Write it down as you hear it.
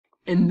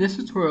In this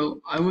tutorial,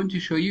 I want to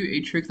show you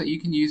a trick that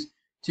you can use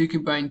to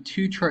combine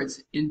two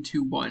charts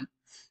into one.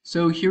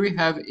 So here we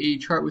have a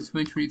chart with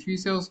 2023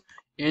 sales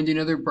and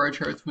another bar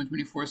chart with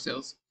 2024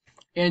 sales.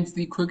 And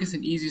the quickest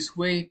and easiest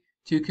way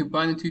to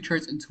combine the two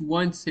charts into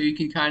one so you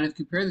can kind of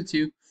compare the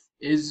two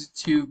is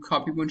to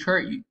copy one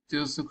chart. You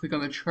just click on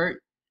the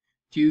chart,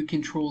 do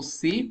Control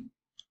C,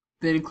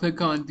 then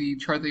click on the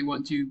chart that you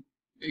want to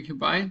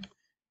combine,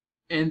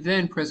 and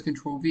then press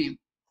Control V.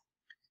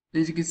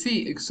 As you can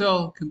see,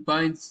 Excel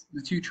combines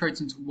the two charts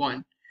into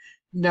one.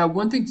 Now,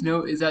 one thing to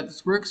note is that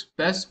this works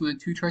best when the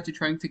two charts you're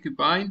trying to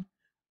combine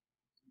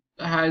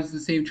has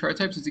the same chart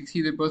types. As you can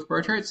see, they're both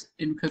bar charts,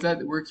 and because of that,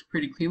 it works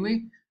pretty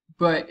cleanly.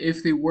 But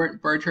if they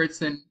weren't bar charts,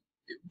 then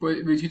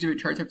with two different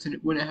chart types, then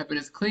it wouldn't have been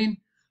as clean.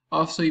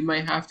 Also, you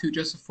might have to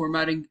adjust the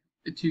formatting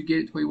to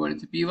get it to what you want it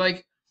to be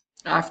like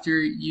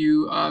after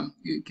you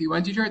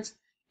combine two charts,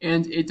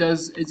 and it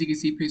does, as you can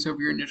see, paste over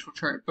your initial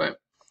chart.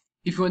 But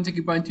if you want to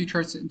combine two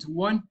charts into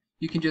one,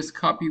 you can just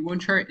copy one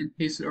chart and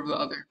paste it over the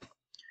other.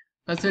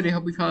 That's it. I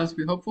hope you found this to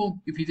be helpful.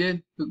 If you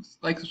did,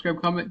 like,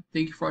 subscribe, comment.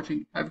 Thank you for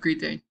watching. Have a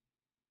great day.